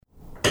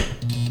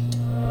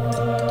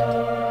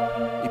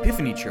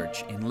Epiphany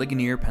Church in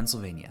Ligonier,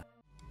 Pennsylvania.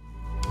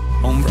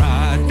 On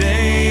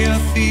Friday a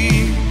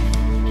thief,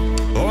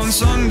 on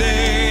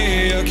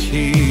Sunday a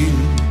king,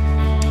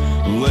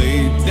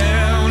 laid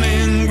down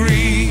in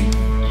grief,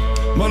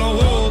 but I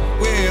woke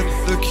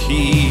with the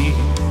key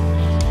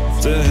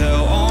to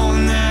hell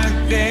on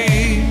that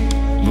day,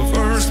 the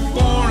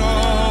firstborn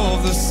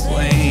of the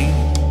slain,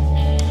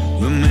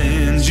 the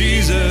man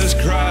Jesus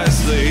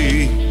Christ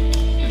laid.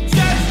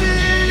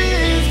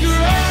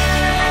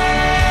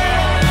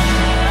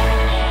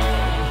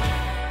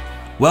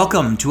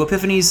 Welcome to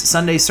Epiphany's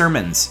Sunday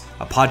Sermons,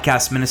 a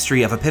podcast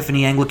ministry of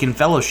Epiphany Anglican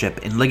Fellowship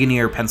in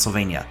Ligonier,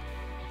 Pennsylvania.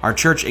 Our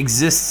church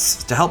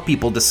exists to help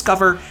people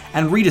discover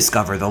and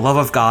rediscover the love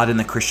of God in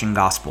the Christian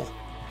gospel.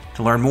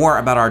 To learn more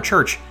about our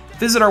church,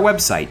 visit our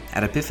website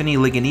at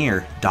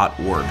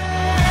epiphanyligonier.org.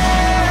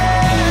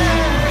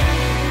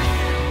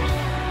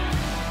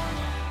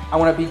 I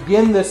want to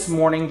begin this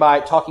morning by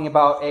talking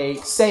about a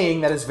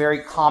saying that is very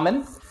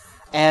common,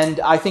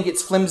 and I think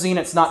it's flimsy and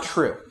it's not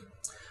true.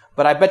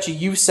 But I bet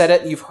you've said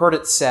it, you've heard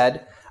it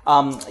said.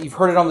 You've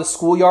heard it on the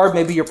schoolyard.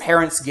 Maybe your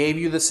parents gave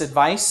you this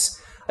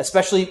advice.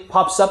 Especially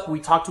pops up, we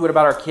talk to it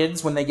about our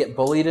kids when they get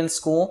bullied in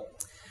school.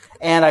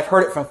 And I've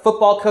heard it from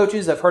football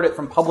coaches. I've heard it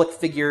from public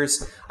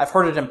figures. I've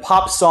heard it in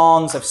pop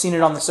songs. I've seen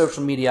it on the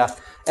social media.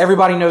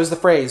 Everybody knows the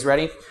phrase.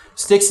 Ready?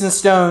 Sticks and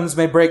stones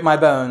may break my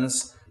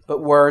bones,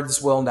 but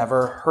words will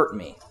never hurt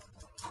me.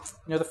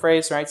 You know the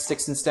phrase, right?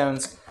 Sticks and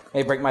stones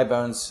may break my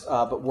bones,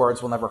 but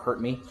words will never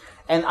hurt me.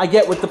 And I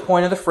get what the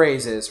point of the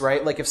phrase is,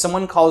 right? Like if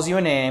someone calls you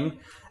a name,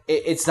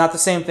 it's not the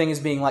same thing as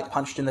being like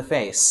punched in the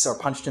face or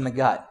punched in the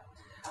gut.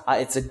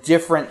 It's a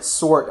different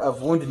sort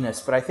of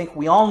woundedness, but I think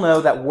we all know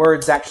that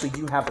words actually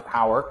do have the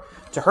power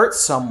to hurt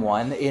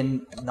someone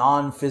in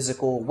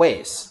non-physical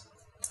ways.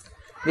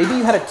 Maybe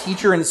you had a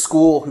teacher in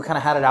school who kind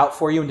of had it out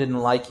for you and didn't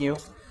like you,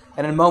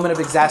 and in a moment of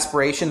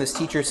exasperation, this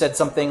teacher said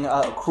something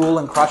cruel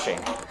and crushing,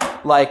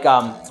 like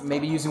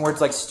maybe using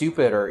words like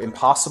stupid or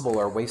impossible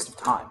or waste of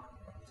time.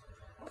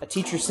 A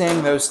teacher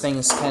saying those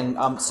things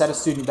can set a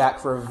student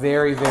back for a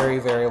very, very,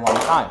 very long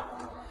time.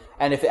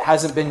 And if it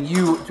hasn't been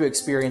you to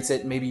experience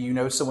it, maybe you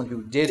know someone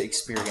who did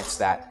experience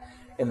that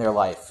in their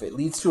life. It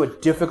leads to a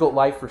difficult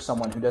life for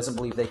someone who doesn't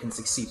believe they can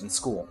succeed in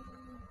school.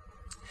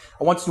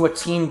 I once knew a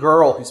teen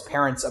girl whose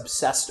parents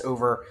obsessed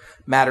over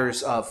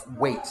matters of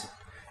weight.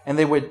 And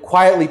they would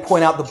quietly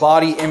point out the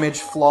body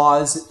image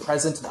flaws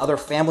present in other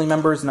family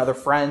members and other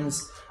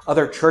friends,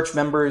 other church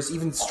members,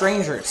 even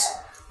strangers.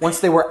 Once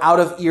they were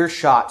out of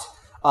earshot,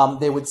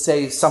 they would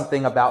say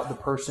something about the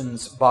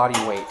person's body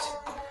weight.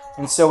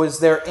 And so is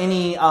there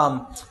any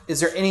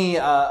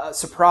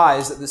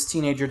surprise that this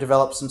teenager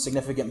developed some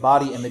significant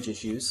body image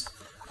issues,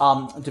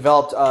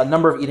 developed a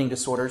number of eating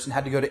disorders, and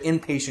had to go to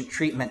inpatient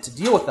treatment to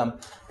deal with them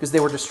because they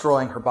were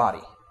destroying her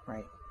body,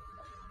 right?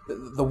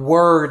 The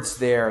words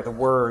there,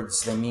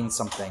 they mean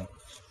something.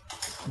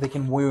 They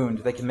can wound,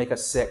 they can make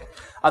us sick.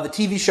 The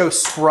TV show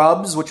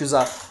Scrubs, which is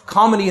a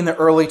comedy in the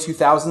early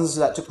 2000s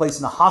that took place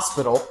in a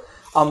hospital,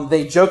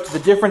 they joked the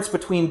difference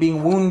between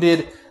being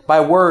wounded by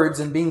words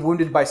and being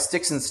wounded by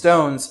sticks and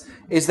stones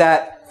is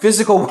that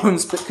physical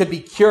wounds could be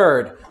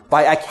cured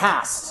by a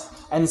cast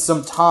and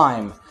some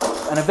time.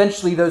 And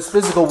eventually those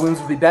physical wounds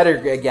would be better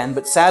again,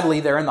 but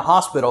sadly they're in the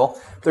hospital.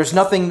 There's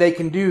nothing they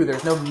can do.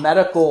 There's no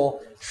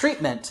medical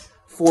treatment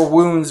for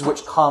wounds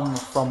which come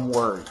from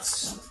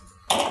words.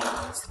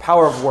 It's the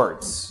power of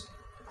words.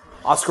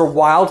 Oscar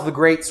Wilde, the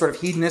great sort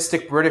of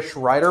hedonistic British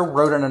writer,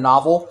 wrote in a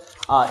novel,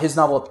 his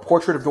novel, A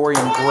Portrait of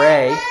Dorian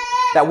Gray,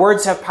 that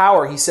words have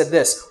power. He said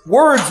this: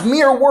 "Words,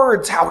 mere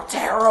words, how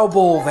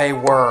terrible they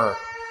were!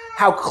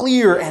 How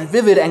clear and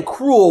vivid and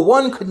cruel,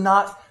 one could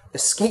not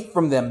escape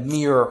from them,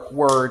 mere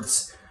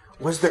words.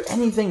 Was there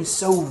anything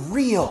so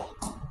real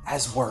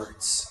as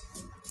words?"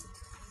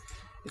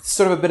 It's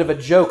sort of a bit of a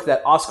joke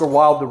that Oscar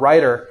Wilde, the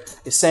writer,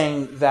 is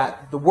saying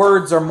that the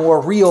words are more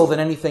real than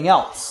anything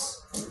else.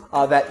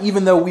 That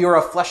even though we are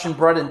of flesh and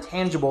blood and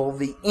tangible,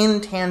 the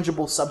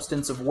intangible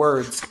substance of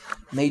words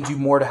may do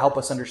more to help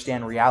us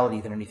understand reality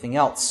than anything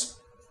else.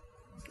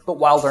 But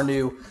Wilder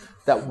knew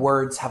that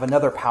words have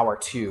another power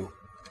too.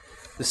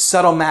 The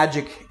subtle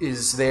magic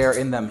is there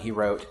in them, he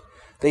wrote.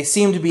 They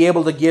seem to be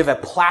able to give a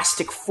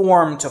plastic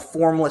form to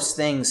formless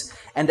things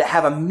and to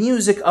have a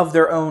music of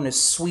their own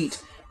as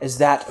sweet as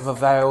that of a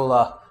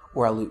viola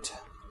or a lute.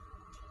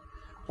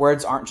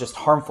 Words aren't just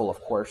harmful,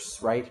 of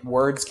course, right?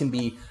 Words can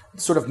be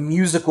sort of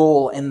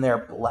musical in their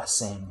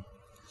blessing.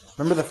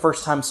 Remember the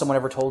first time someone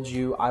ever told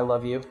you, "I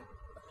love you"?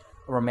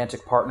 A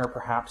romantic partner,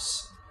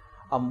 perhaps?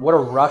 What a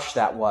rush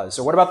that was.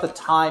 Or what about the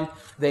time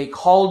they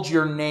called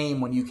your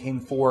name when you came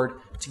forward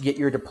to get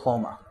your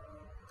diploma?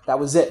 That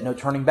was it. No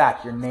turning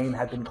back. Your name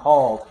had been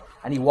called.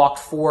 And you walked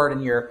forward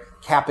in your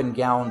cap and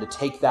gown to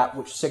take that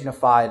which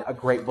signified a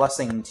great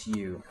blessing to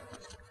you.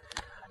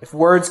 If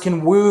words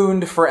can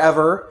wound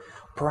forever,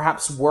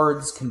 perhaps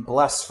words can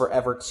bless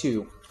forever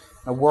too.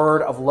 A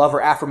word of love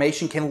or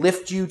affirmation can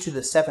lift you to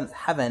the seventh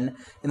heaven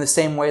in the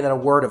same way that a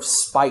word of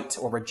spite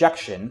or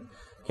rejection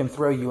can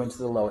throw you into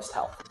the lowest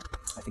hell.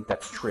 I think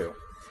that's true.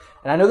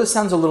 And I know this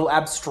sounds a little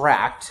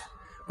abstract,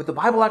 but the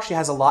Bible actually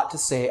has a lot to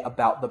say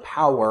about the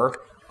power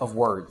of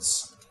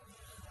words.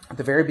 At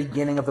the very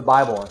beginning of the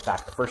Bible, in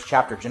fact, the first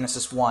chapter,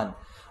 Genesis 1,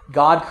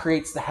 God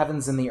creates the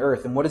heavens and the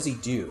earth. And what does he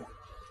do?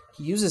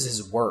 He uses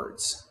his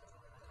words.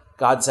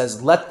 God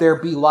says, "Let there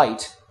be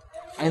light,"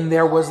 and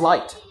there was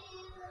light.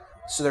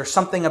 So there's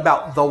something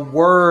about the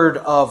word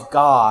of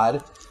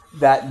God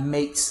that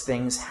makes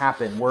things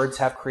happen. Words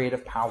have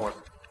creative power.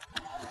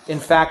 In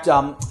fact,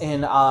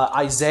 in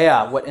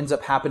Isaiah, what ends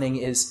up happening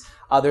is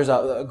there's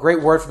a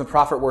great word from the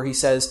prophet where he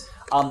says,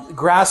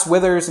 "Grass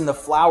withers and the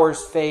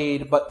flowers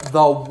fade, but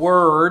the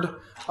word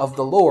of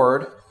the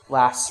Lord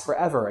lasts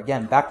forever."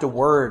 Again, back to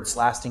words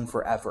lasting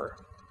forever.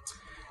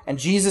 And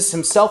Jesus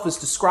himself is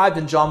described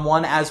in John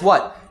 1 as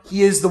what?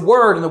 He is the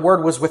Word, and the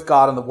Word was with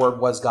God, and the Word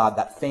was God.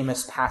 That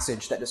famous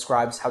passage that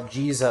describes how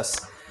Jesus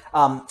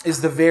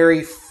is the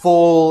very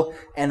full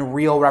and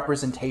real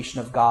representation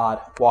of God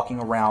walking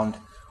around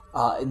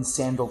in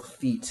sandaled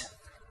feet.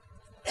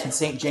 And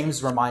St.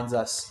 James reminds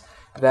us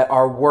that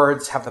our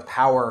words have the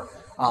power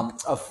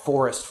of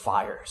forest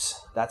fires.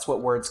 That's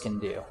what words can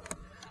do.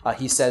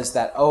 He says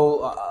that,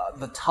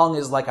 the tongue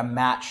is like a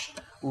match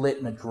lit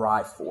in a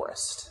dry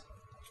forest.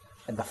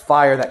 And the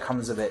fire that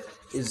comes of it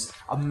is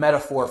a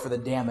metaphor for the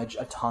damage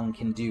a tongue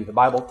can do. The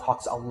Bible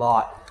talks a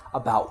lot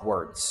about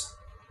words.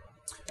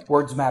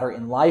 Words matter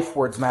in life.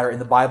 Words matter in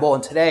the Bible.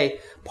 And today,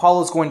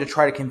 Paul is going to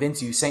try to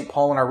convince you, St.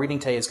 Paul in our reading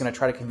today is going to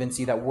try to convince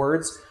you that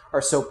words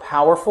are so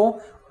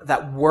powerful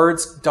that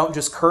words don't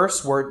just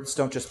curse, words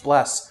don't just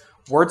bless,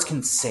 words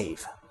can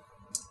save.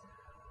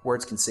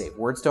 Words can save.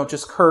 Words don't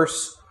just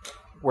curse,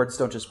 words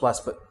don't just bless,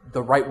 but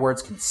the right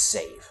words can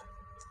save.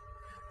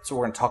 So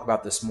we're going to talk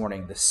about this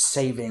morning, the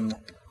saving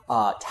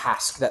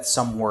task that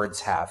some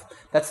words have.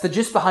 That's the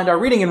gist behind our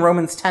reading in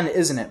Romans 10,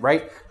 isn't it,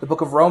 right? The book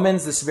of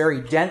Romans, this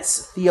very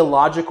dense,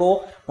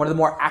 theological, one of the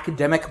more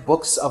academic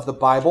books of the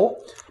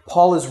Bible.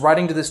 Paul is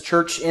writing to this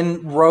church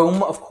in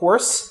Rome, of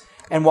course,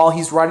 and while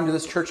he's writing to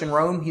this church in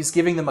Rome, he's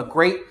giving them a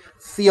great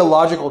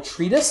theological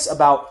treatise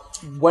about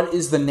what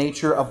is the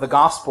nature of the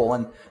gospel.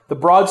 And the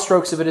broad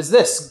strokes of it is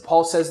this.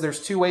 Paul says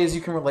there's two ways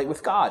you can relate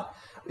with God.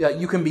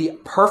 You can be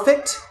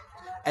perfect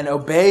and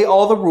obey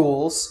all the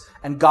rules,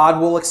 and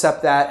God will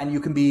accept that, and you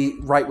can be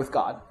right with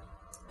God.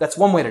 That's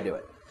one way to do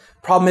it.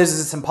 Problem is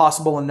it's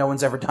impossible, and no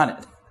one's ever done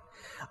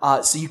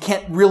it. So you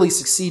can't really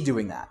succeed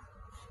doing that.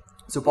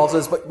 So Paul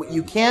says, but what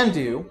you can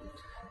do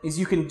is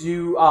you can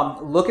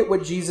look at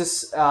what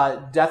Jesus'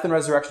 death and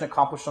resurrection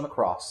accomplished on the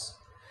cross,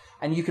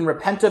 and you can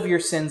repent of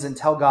your sins and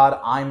tell God,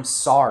 "I'm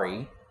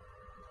sorry,"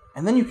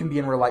 and then you can be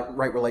in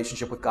right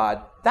relationship with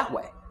God that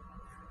way.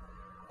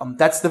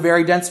 That's the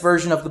very dense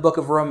version of the book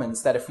of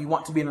Romans, that if you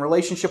want to be in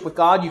relationship with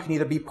God, you can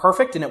either be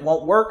perfect and it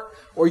won't work,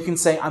 or you can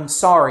say, "I'm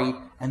sorry,"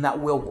 and that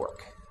will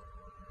work.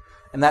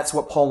 And that's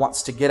what Paul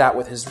wants to get at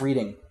with his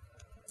reading.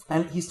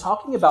 And he's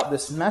talking about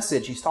this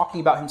message. He's talking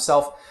about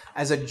himself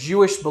as a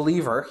Jewish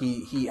believer.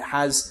 He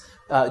has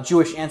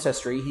Jewish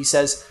ancestry. He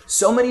says,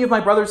 so many of my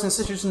brothers and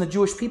sisters in the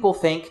Jewish people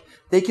think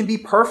they can be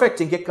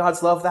perfect and get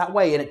God's love that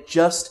way, and it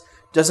just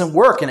doesn't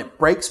work, and it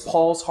breaks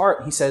Paul's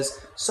heart. He says,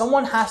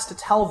 someone has to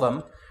tell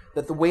them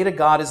that the way to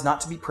God is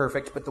not to be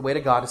perfect, but the way to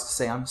God is to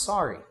say, "I'm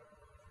sorry."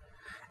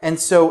 And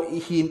so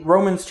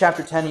Romans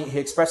chapter 10, he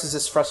expresses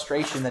this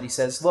frustration that he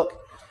says, look,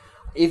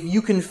 if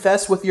you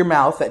confess with your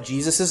mouth that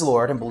Jesus is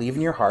Lord and believe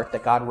in your heart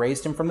that God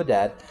raised him from the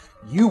dead,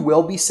 you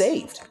will be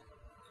saved.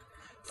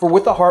 For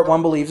with the heart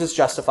one believes is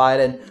justified,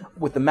 and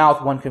with the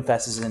mouth one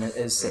confesses and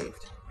is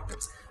saved.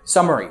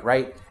 Summary,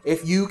 right?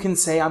 If you can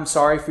say, "I'm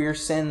sorry for your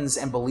sins,"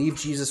 and believe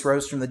Jesus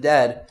rose from the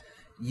dead,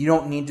 you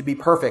don't need to be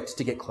perfect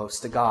to get close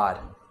to God.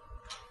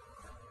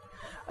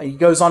 He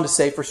goes on to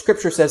say, for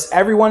Scripture says,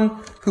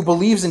 everyone who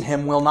believes in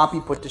him will not be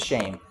put to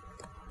shame.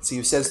 So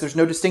he says there's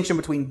no distinction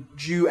between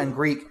Jew and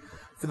Greek,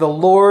 for the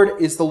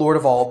Lord is the Lord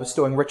of all,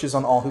 bestowing riches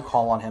on all who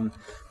call on him.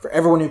 For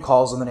everyone who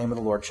calls on the name of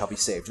the Lord shall be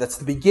saved. That's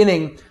the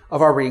beginning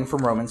of our reading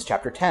from Romans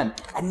chapter 10.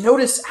 And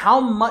notice how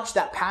much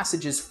that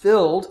passage is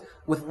filled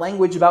with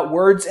language about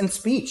words and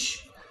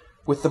speech.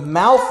 With the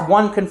mouth,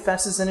 one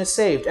confesses and is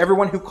saved.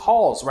 Everyone who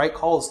calls, right,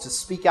 calls to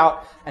speak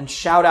out and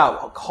shout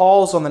out,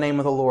 calls on the name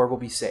of the Lord will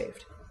be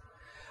saved.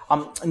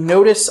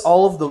 Notice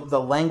all of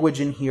the language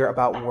in here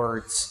about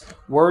words.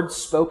 Words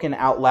spoken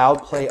out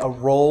loud play a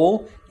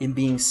role in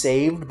being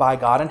saved by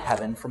God in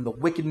heaven from the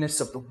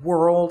wickedness of the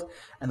world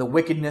and the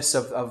wickedness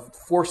of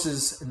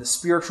forces in the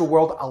spiritual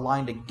world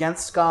aligned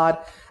against God.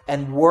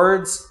 And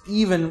words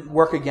even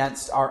work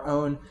against our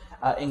own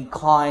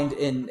inclined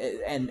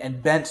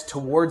and bent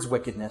towards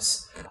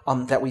wickedness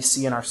that we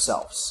see in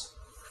ourselves.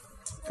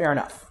 Fair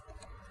enough.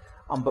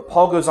 But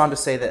Paul goes on to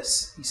say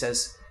this. He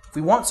says, if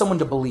we want someone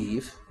to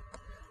believe,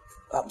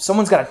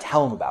 someone's got to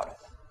tell them about it.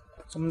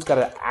 Someone's got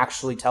to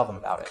actually tell them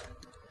about it.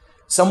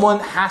 Someone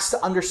has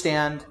to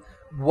understand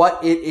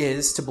what it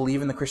is to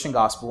believe in the Christian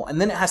gospel, and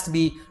then it has to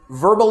be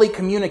verbally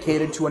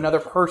communicated to another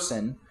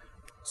person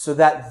so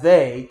that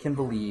they can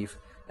believe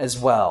as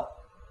well.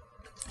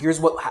 Here's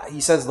what he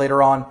says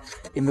later on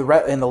in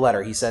the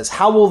letter. He says,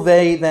 how will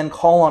they then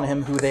call on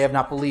him who they have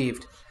not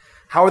believed?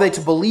 How are they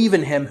to believe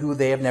in him who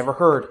they have never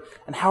heard?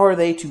 And how are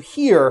they to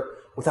hear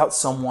without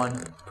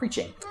someone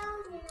preaching?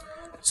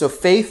 So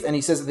faith, and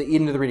he says at the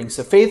end of the reading,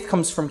 so faith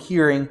comes from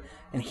hearing,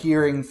 and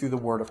hearing through the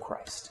word of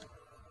Christ.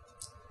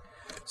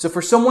 So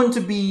for someone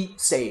to be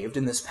saved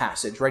in this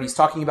passage, right, he's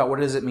talking about what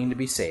does it mean to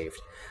be saved.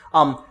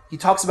 He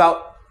talks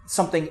about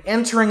something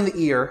entering the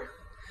ear,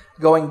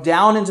 going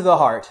down into the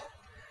heart,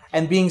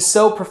 and being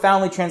so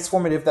profoundly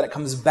transformative that it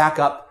comes back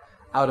up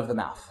out of the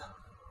mouth.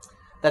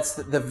 That's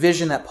the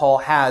vision that Paul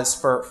has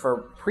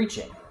for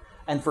preaching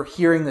and for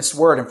hearing this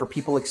word and for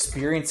people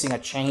experiencing a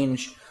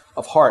change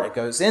of heart. It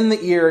goes in the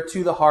ear,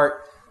 to the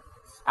heart,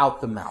 out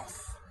the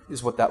mouth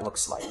is what that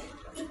looks like.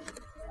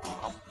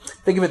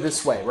 Think of it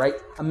this way, right?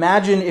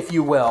 Imagine, if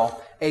you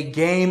will, a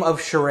game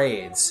of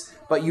charades,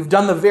 but you've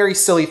done the very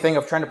silly thing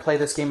of trying to play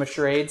this game of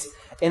charades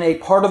in a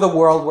part of the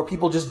world where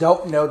people just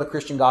don't know the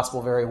Christian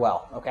gospel very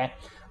well, okay?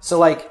 So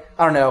like,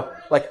 I don't know,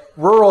 like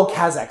rural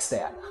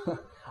Kazakhstan,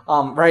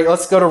 right?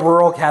 Let's go to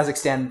rural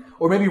Kazakhstan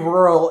or maybe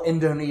rural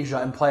Indonesia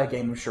and play a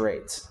game of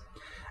charades.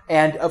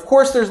 And of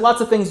course, there's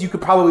lots of things you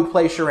could probably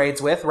play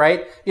charades with,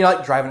 right? You know,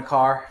 like driving a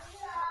car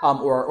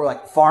or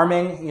like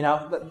farming, you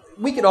know.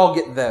 We could all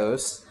get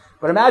those.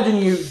 But imagine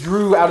you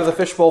drew out of the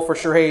fishbowl for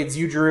charades,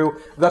 you drew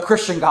the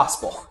Christian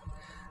gospel.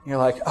 And you're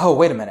like, oh,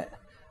 wait a minute.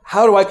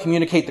 How do I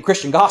communicate the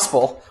Christian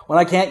gospel when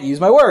I can't use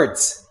my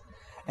words?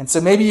 And so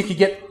maybe you could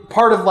get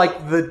part of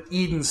like the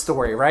Eden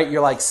story, right?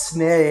 You're like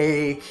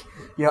snake,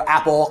 you know,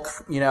 apple,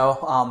 you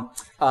know,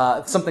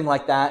 something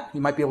like that. You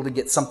might be able to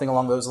get something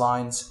along those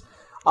lines.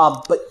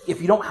 But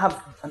if you don't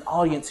have an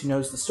audience who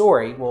knows the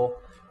story, well,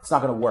 it's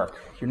not going to work.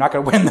 You're not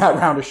going to win that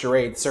round of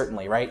charades,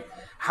 certainly, right?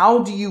 How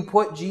do you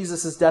put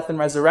Jesus' death and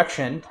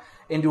resurrection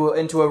into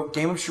a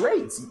game of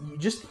charades? You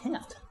just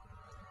can't.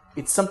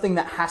 It's something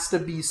that has to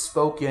be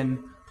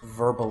spoken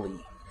verbally.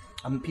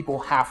 People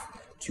have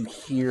to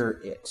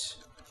hear it.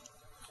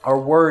 Our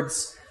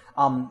words,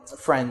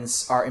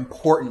 friends, are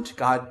important.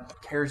 God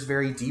cares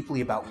very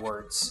deeply about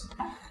words.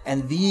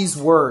 And these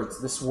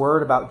words, this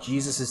word about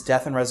Jesus'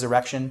 death and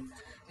resurrection,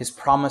 his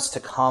promise to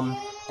come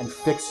and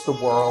fix the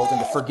world and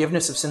the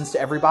forgiveness of sins to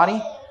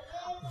everybody,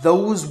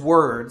 those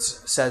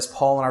words, says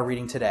Paul in our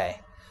reading today,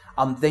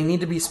 they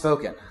need to be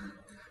spoken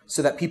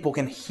so that people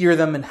can hear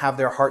them and have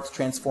their hearts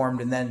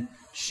transformed and then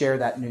share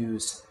that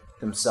news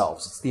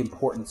themselves. It's the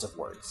importance of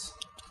words.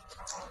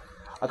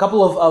 A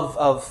couple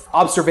of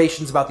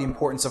observations about the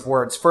importance of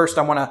words. First,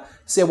 I want to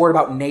say a word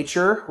about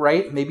nature,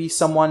 right? Maybe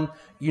someone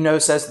you know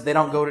says that they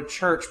don't go to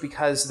church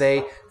because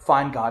they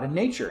find God in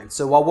nature. And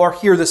so while we're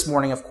here this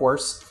morning, of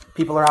course,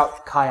 people are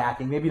out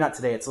kayaking. Maybe not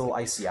today, it's a little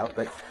icy out,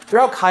 but they're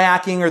out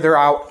kayaking or they're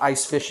out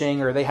ice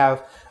fishing or they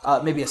have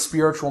maybe a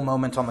spiritual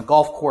moment on the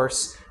golf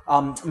course.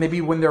 Maybe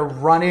when they're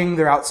running,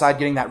 they're outside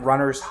getting that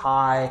runner's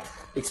high,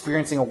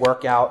 experiencing a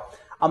workout.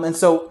 And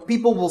so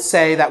people will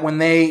say that when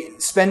they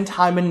spend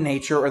time in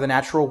nature or the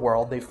natural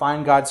world, they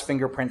find God's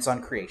fingerprints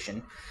on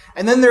creation.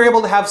 And then they're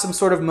able to have some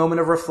sort of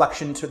moment of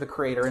reflection to the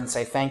Creator and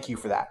say, thank you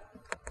for that.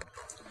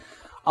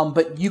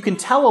 But you can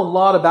tell a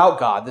lot about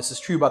God. This is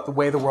true about the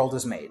way the world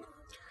is made.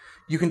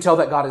 You can tell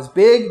that God is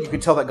big. You can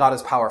tell that God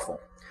is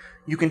powerful.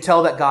 You can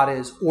tell that God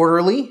is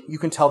orderly. You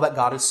can tell that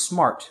God is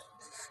smart.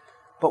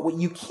 But what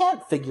you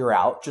can't figure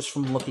out, just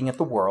from looking at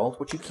the world,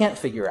 what you can't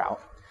figure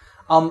out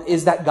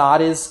is that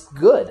God is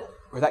good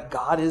or that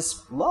God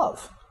is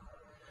love.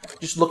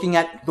 Just looking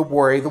at the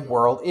way the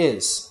world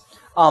is.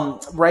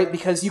 Right?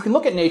 Because you can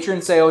look at nature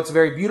and say, oh, it's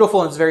very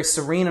beautiful and it's very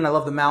serene and I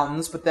love the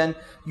mountains. But then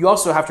you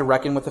also have to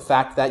reckon with the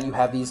fact that you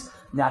have these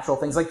natural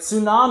things like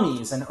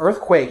tsunamis and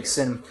earthquakes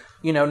and,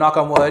 you know, knock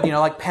on wood, you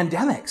know, like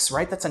pandemics,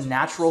 right? That's a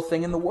natural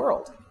thing in the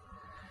world.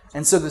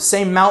 And so the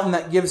same mountain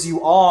that gives you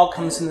awe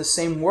comes in the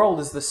same world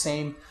as the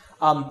same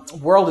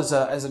world as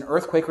an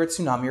earthquake or a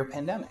tsunami or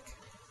pandemic.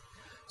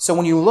 So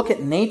when you look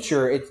at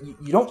nature,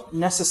 you don't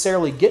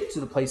necessarily get to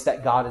the place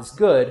that God is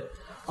good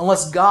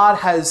unless God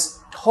has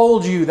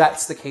told you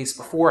that's the case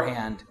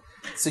beforehand,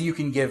 so you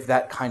can give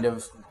that kind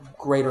of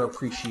greater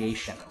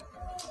appreciation.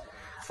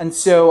 And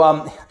so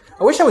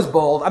I wish I was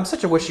bold. I'm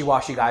such a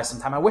wishy-washy guy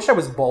sometimes. I wish I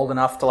was bold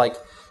enough to, like,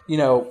 you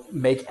know,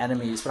 make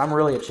enemies, but I'm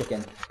really a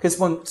chicken. Because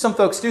when some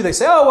folks do, they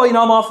say, oh, well, you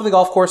know, I'm off to the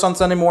golf course on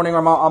Sunday morning,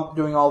 or I'm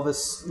doing all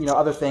this, you know,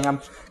 other thing. I'm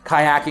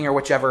kayaking or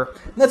whichever.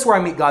 And that's where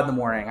I meet God in the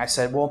morning. I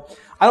said, well,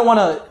 I don't want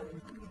to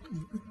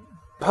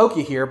poke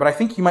you here, but I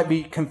think you might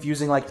be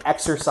confusing, like,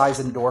 exercise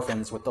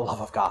endorphins with the love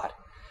of God.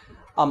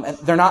 And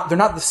they're not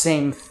the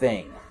same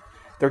thing.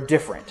 They're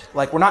different.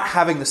 Like, we're not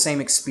having the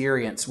same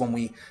experience when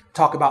we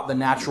talk about the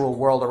natural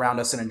world around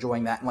us and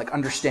enjoying that and, like,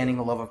 understanding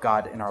the love of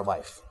God in our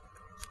life.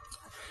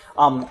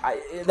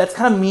 That's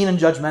kind of mean and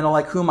judgmental.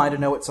 Like, who am I to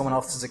know what someone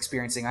else is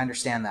experiencing? I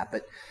understand that.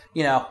 But,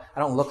 you know, I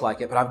don't look like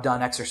it, but I've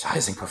done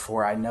exercising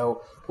before. I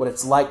know what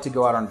it's like to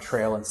go out on a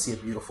trail and see a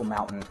beautiful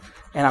mountain.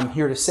 And I'm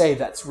here to say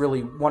that's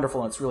really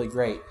wonderful and it's really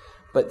great.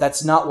 But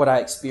that's not what I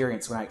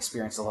experience when I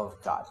experience the love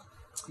of God.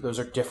 Those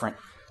are different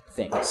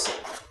things.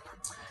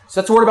 So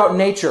that's a word about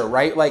nature,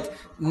 right? Like,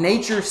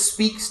 nature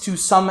speaks to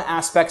some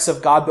aspects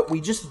of God, but we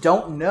just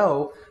don't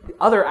know the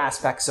other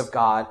aspects of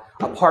God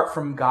apart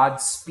from God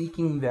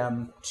speaking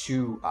them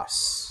to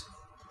us.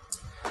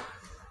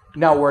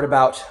 Now,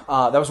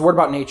 that was a word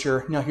about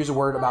nature. Now, here's a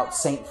word about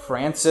St.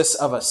 Francis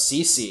of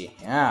Assisi.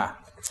 Yeah,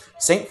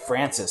 St.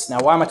 Francis. Now,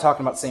 why am I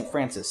talking about St.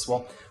 Francis?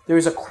 Well,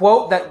 there's a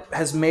quote that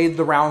has made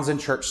the rounds in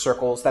church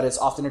circles that is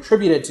often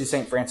attributed to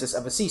St. Francis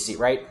of Assisi,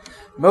 right?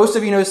 Most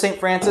of you know St.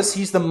 Francis.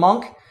 He's the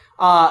monk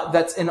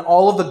that's in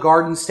all of the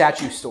garden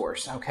statue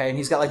stores, okay? And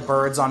he's got like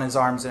birds on his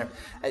arms.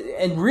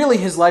 And really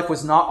his life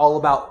was not all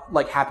about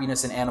like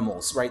happiness and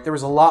animals, right? There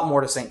was a lot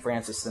more to St.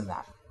 Francis than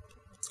that.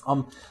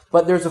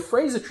 But there's a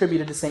phrase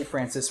attributed to St.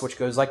 Francis which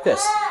goes like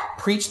this: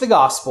 preach the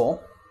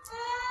gospel,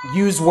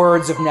 use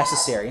words if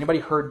necessary. Anybody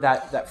heard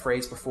that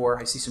phrase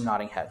before? I see some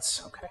nodding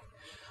heads, okay.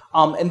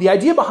 And the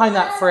idea behind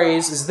that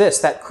phrase is this,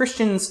 that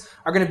Christians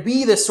are going to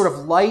be this sort of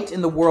light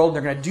in the world.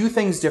 They're going to do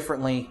things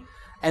differently.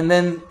 And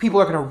then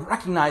people are going to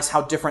recognize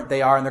how different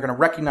they are, and they're going to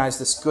recognize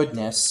this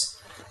goodness,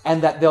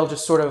 and that they'll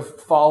just sort of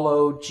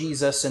follow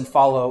Jesus and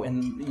follow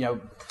and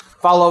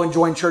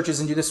join churches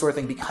and do this sort of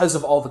thing because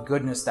of all the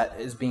goodness that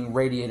is being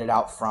radiated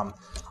out from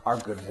our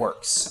good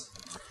works.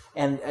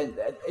 And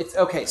it's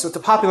okay. So it's a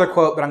popular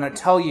quote, but I'm going to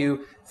tell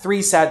you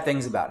 3 sad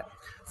things about it.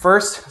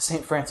 First,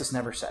 St. Francis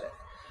never said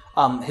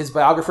it. His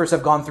biographers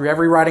have gone through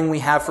every writing we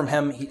have from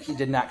him. He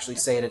didn't actually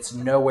say it. It's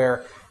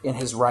nowhere in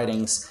his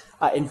writings.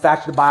 In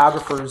fact, the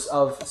biographers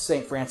of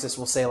St. Francis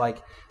will say,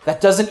 like,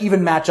 that doesn't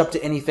even match up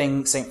to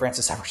anything St.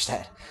 Francis ever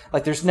said.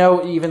 Like, there's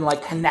no even,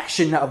 like,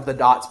 connection of the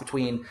dots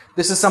between,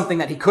 this is something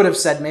that he could have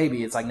said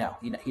maybe. It's like, no,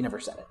 he never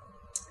said it.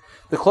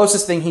 The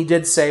closest thing he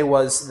did say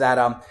was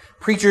that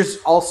preachers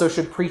also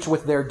should preach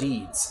with their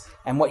deeds.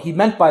 And what he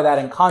meant by that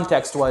in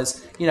context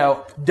was,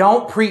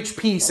 don't preach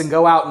peace and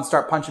go out and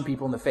start punching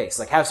people in the face.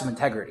 Like, have some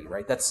integrity,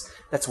 right?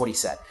 That's what he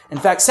said. In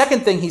fact,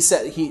 second thing he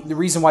said, the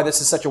reason why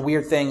this is such a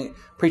weird thing,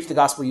 preach the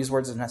gospel, use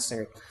words as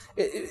necessary.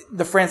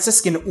 The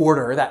Franciscan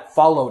order that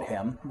followed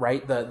him,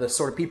 right? The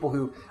sort of people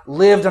who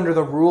lived under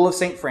the rule of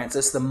St.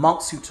 Francis, the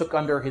monks who took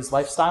under his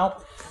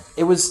lifestyle,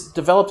 it was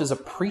developed as a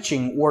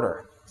preaching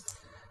order.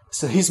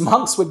 So these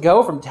monks would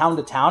go from town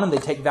to town and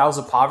they'd take vows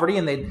of poverty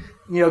and they'd,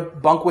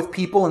 bunk with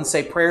people and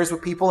say prayers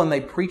with people and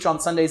they'd preach on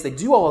Sundays. They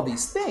do all of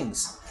these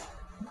things.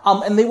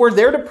 And they were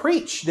there to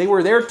preach. They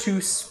were there to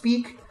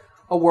speak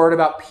a word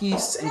about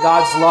peace and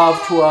God's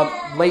love to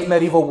a late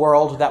medieval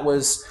world that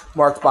was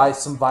marked by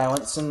some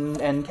violence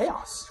and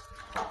chaos.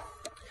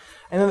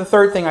 And then the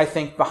third thing I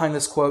think behind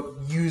this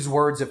quote, use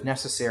words if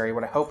necessary.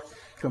 What I hope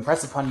to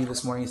impress upon you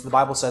this morning is the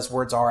Bible says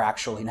words are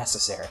actually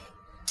necessary.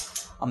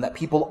 That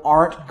people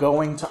aren't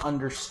going to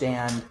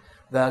understand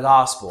the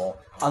gospel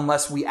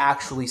unless we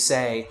actually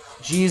say,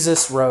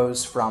 Jesus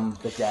rose from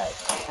the dead,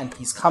 and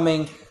he's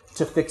coming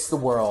to fix the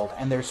world,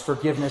 and there's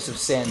forgiveness of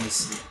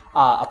sins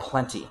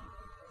aplenty.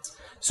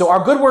 So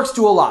our good works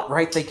do a lot,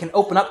 right? They can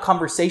open up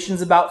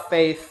conversations about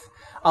faith.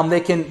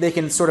 They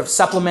can sort of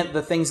supplement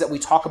the things that we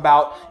talk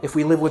about if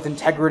we live with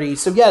integrity.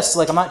 So yes,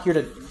 I'm not here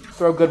to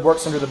throw good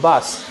works under the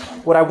bus.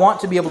 What I want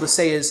to be able to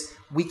say is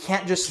we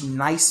can't just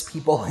nice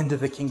people into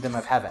the kingdom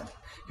of heaven.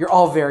 You're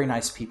all very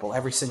nice people,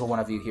 every single one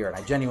of you here, and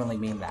I genuinely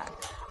mean that.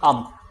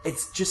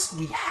 It's just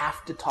we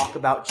have to talk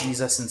about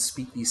Jesus and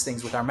speak these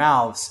things with our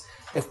mouths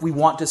if we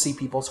want to see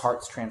people's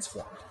hearts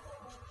transformed.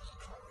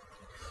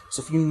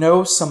 So if you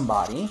know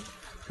somebody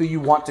who you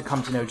want to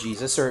come to know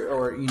Jesus,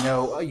 or you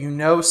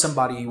know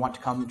somebody you want to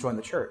come join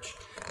the church,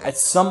 at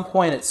some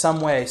point, at some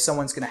way,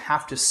 someone's going to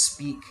have to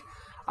speak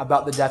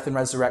about the death and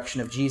resurrection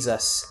of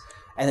Jesus,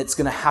 and it's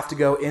going to have to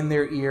go in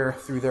their ear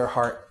through their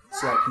heart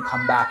so that it can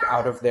come back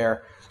out of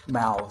their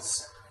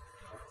mouths.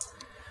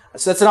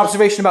 So that's an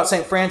observation about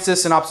St.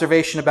 Francis, an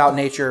observation about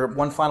nature.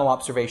 One final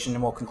observation,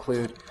 and we'll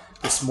conclude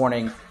this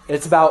morning. And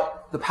it's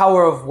about the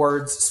power of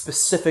words,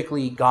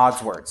 specifically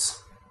God's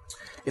words.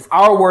 If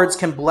our words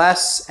can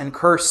bless and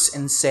curse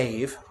and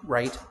save,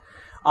 right,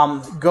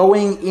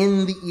 going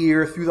in the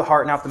ear, through the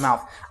heart, and out the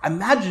mouth,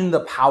 imagine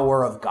the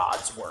power of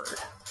God's word,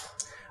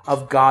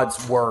 of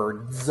God's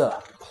words,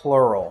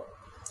 plural.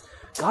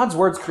 God's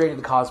words created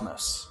the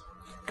cosmos.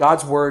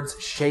 God's words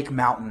shake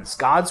mountains.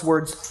 God's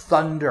words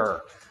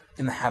thunder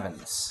in the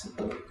heavens.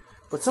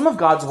 But some of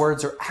God's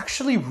words are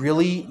actually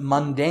really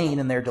mundane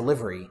in their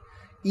delivery,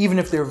 even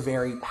if they're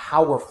very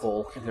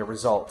powerful in their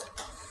result.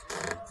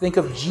 Think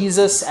of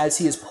Jesus as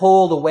he is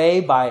pulled away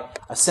by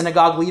a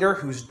synagogue leader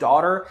whose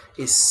daughter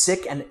is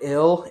sick and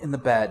ill in the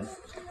bed.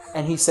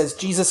 And he says,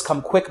 Jesus,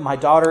 come quick, my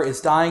daughter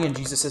is dying. And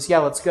Jesus says, yeah,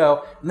 let's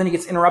go. And then he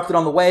gets interrupted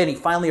on the way and he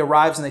finally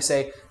arrives and they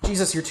say,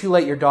 Jesus, you're too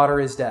late, your daughter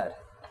is dead.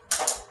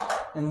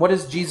 And what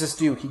does Jesus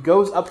do? He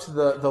goes up to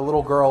the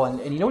little girl,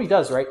 and you know what he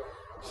does, right?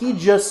 He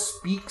just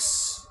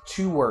speaks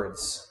 2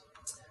 words.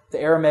 The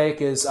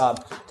Aramaic is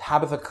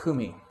Talitha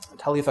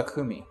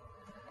Kumi.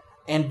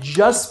 And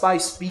just by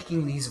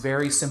speaking these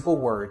very simple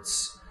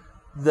words,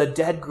 the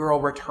dead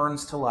girl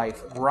returns to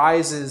life,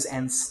 rises,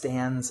 and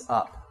stands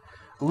up.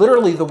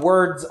 Literally, the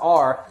words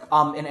are,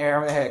 in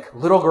Aramaic,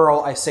 little girl,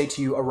 I say to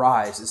you,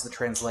 arise, is the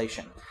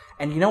translation.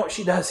 And you know what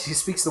she does? She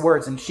speaks the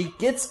words, and she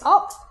gets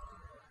up.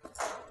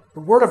 The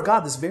word of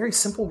God, this very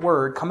simple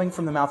word coming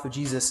from the mouth of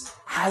Jesus,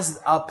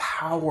 has a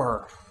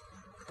power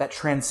that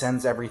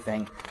transcends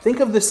everything.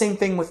 Think of the same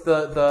thing with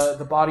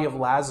the body of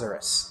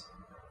Lazarus.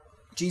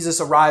 Jesus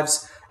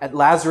arrives at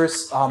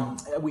Lazarus.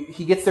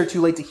 He gets there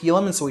too late to heal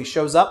him, and so he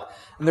shows up,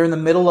 and they're in the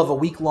middle of a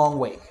week-long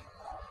wake.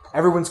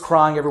 Everyone's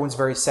crying. Everyone's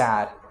very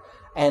sad.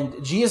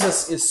 And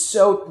Jesus is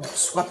so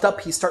swept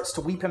up, he starts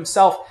to weep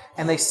himself.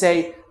 And they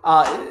say,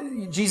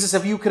 Jesus,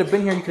 if you could have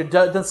been here, you could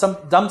have done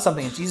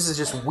something. And Jesus is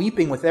just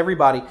weeping with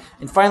everybody.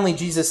 And finally,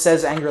 Jesus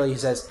says angrily, he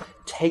says,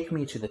 take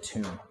me to the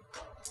tomb.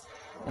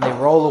 And they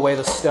roll away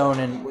the stone.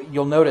 And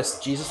you'll notice,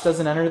 Jesus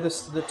doesn't enter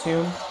the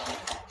tomb.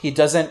 He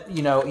doesn't,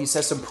 he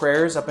says some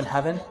prayers up in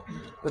heaven.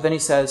 But then he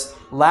says,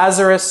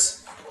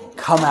 Lazarus,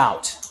 come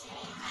out.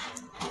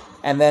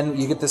 And then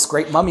you get this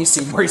great mummy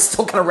scene where he's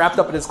still kind of wrapped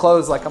up in his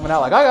clothes, like coming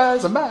out like, hi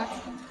guys, I'm back.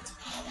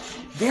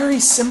 Very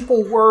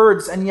simple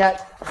words, and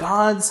yet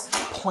God's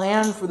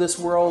plan for this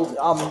world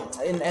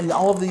and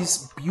all of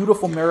these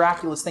beautiful,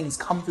 miraculous things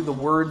come through the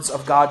words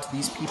of God to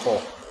these people.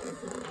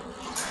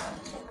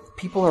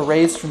 People are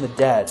raised from the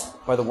dead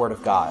by the word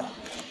of God.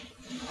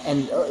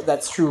 And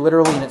that's true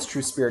literally and it's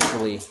true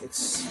spiritually.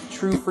 It's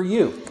true for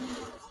you.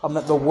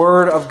 That the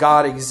word of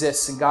God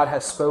exists and God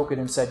has spoken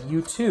and said,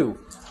 you too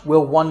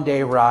will one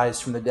day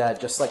rise from the dead,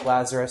 just like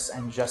Lazarus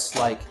and just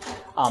like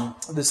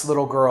this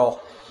little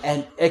girl.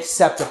 And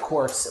except, of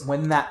course,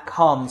 when that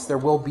comes, there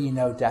will be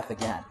no death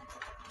again.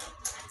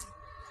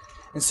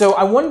 And so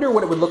I wonder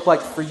what it would look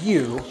like for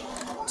you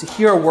to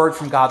hear a word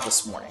from God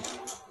this morning.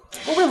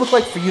 What would it look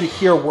like for you to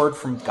hear a word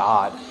from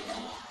God?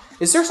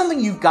 Is there something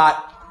you've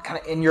got kind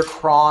of in your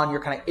craw and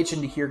you're kind of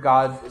itching to hear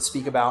God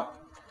speak about?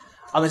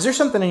 Is there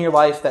something in your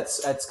life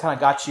that's kind of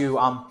got you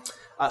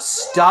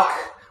stuck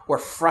or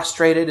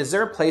frustrated? Is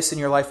there a place in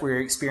your life where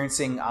you're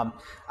experiencing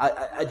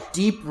a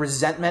deep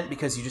resentment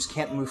because you just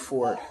can't move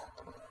forward?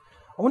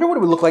 I wonder what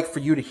it would look like for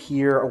you to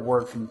hear a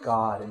word from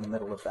God in the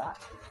middle of that.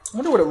 I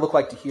wonder what it would look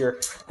like to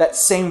hear that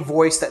same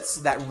voice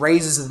that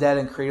raises the dead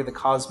and created the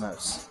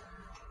cosmos.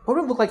 What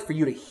would it look like for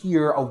you to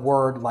hear a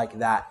word like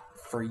that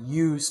for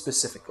you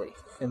specifically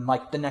in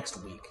like the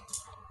next week?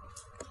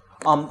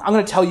 I'm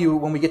going to tell you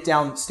when we get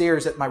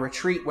downstairs at my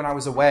retreat when I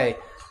was away,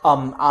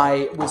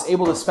 I was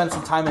able to spend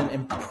some time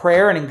in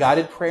prayer and in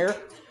guided prayer.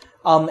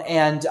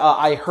 And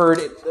I heard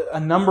a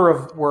number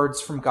of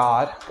words from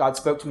God. God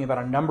spoke to me about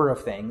a number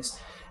of things.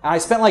 And I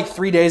spent like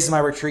 3 days in my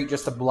retreat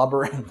just a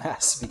blubbering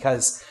mess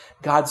because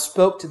God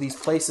spoke to these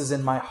places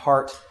in my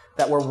heart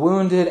that were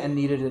wounded and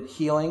needed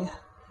healing.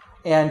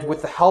 And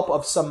with the help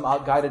of some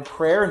guided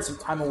prayer and some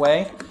time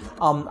away,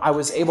 I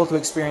was able to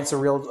experience a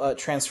real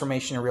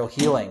transformation, a real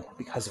healing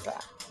because of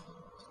that.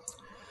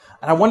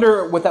 And I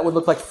wonder what that would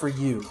look like for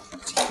you,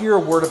 to hear a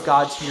word of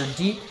God to your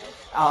deep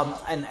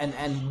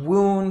and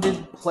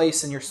wounded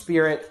place in your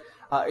spirit,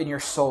 in your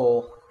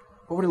soul.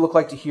 What would it look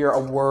like to hear a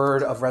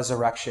word of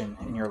resurrection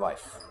in your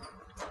life?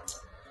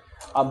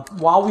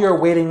 While we are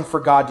waiting for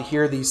God to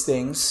hear these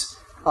things,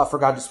 for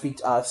God to speak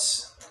to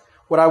us,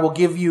 what I will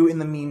give you in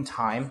the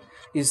meantime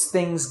is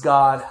things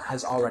God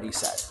has already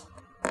said.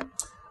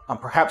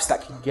 Perhaps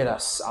that can get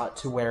us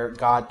to where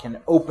God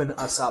can open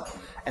us up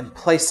and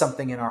place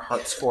something in our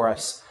hearts for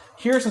us.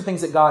 Here are some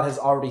things that God has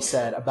already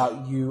said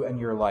about you and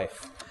your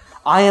life.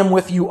 I am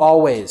with you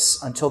always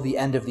until the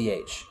end of the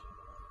age.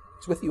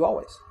 He's with you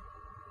always.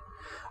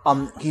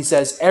 He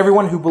says,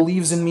 everyone who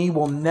believes in me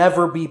will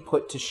never be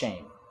put to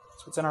shame.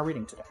 That's what's in our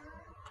reading today.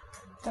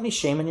 Any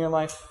shame in your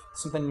life?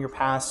 Something in your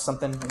past?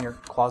 Something in your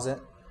closet?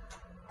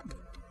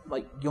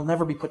 Like, you'll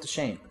never be put to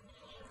shame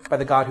by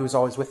the God who is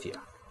always with you.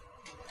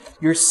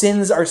 Your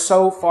sins are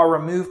so far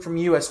removed from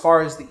you as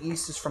far as the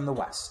east is from the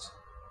west.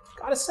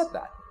 God has said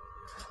that.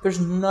 There's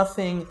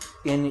nothing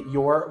in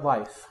your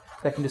life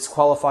that can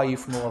disqualify you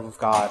from the love of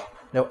God.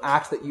 No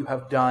act that you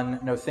have done,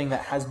 no thing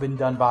that has been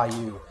done by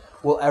you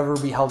will ever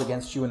be held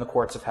against you in the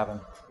courts of heaven.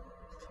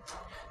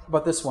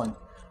 But this one,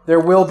 there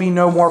will be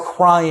no more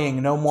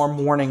crying, no more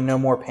mourning, no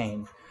more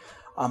pain.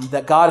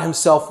 That God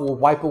himself will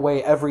wipe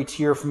away every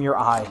tear from your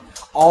eye.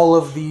 All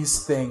of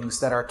these things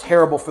that are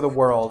terrible for the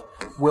world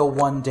will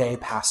one day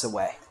pass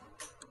away.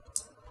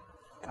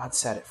 God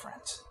said it,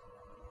 friends.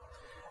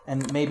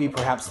 And maybe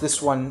perhaps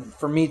this one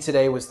for me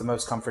today was the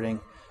most comforting.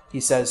 He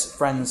says,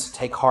 friends,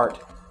 take heart.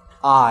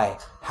 I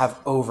have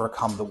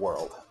overcome the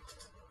world.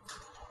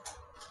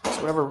 So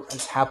whatever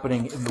is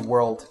happening in the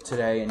world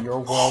today, in your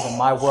world, in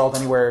my world,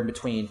 anywhere in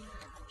between,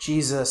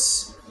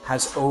 Jesus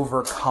has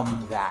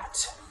overcome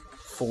that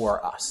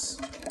for us.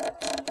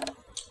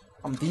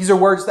 These are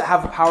words that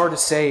have the power to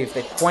save.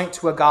 They point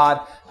to a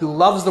God who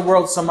loves the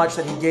world so much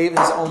that he gave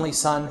his only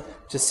Son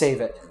to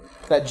save it.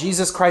 That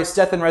Jesus Christ's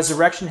death and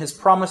resurrection, his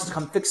promise to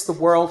come fix the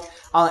world,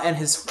 and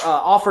his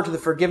offer to the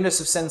forgiveness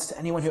of sins to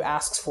anyone who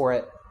asks for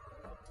it.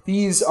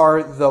 These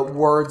are the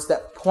words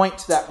that point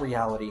to that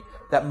reality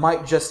that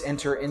might just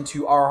enter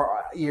into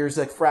our ears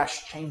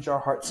afresh, change our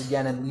hearts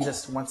again, and lead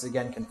us to once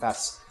again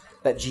confess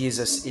that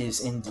Jesus is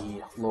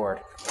indeed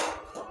Lord.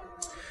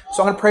 So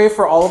So I'm going to pray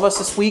for all of us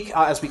this week.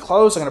 As we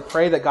close, I'm going to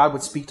pray that God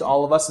would speak to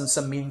all of us in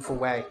some meaningful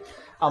way,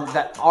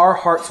 that our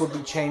hearts would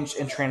be changed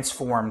and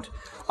transformed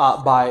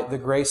by the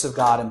grace of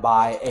God and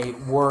by a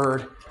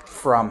word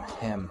from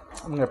Him.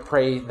 I'm going to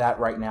pray that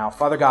right now.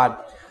 Father God,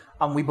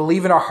 we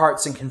believe in our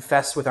hearts and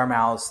confess with our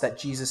mouths that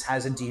Jesus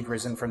has indeed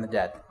risen from the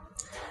dead.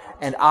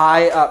 And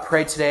I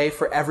pray today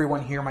for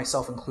everyone here,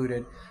 myself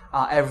included,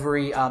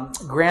 every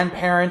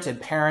grandparent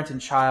and parent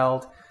and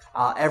child,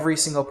 every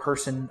single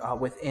person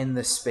within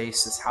this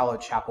space, this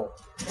hallowed chapel.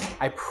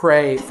 I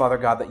pray, Father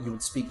God, that you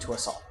would speak to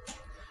us all,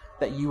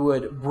 that you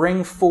would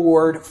bring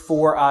forward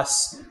for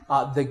us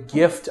the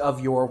gift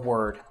of your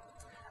word,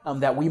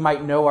 that we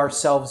might know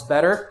ourselves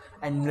better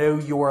and know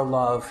your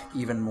love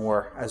even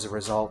more as a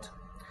result.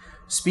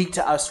 Speak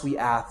to us, we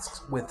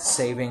ask, with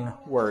saving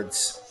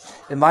words.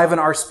 Enliven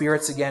our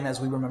spirits again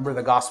as we remember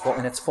the gospel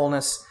in its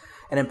fullness,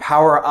 and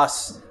empower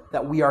us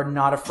that we are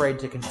not afraid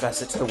to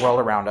confess it to the world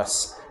around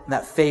us, and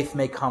that faith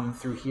may come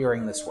through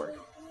hearing this word.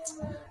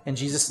 In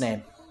Jesus'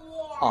 name,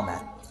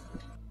 amen.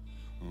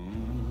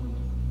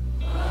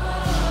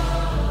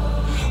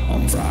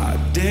 On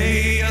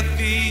Friday a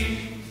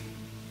thief,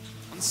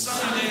 on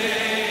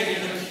Sunday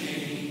a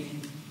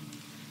king,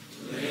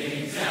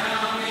 laid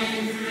down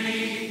in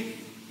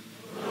grief,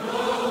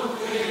 broke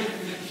with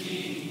the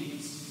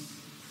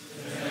keys,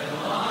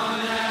 fell on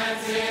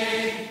that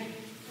day,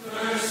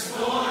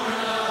 firstborn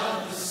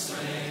of the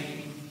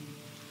slain,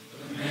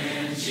 the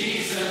man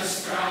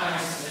Jesus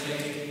Christ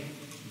lay,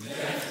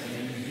 death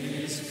in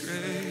his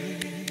grave.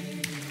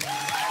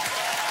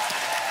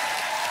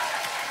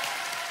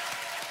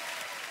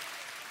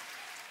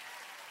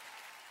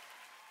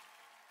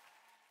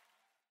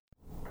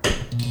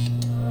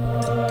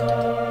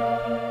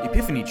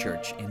 Epiphany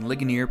Church in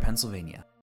Ligonier, Pennsylvania.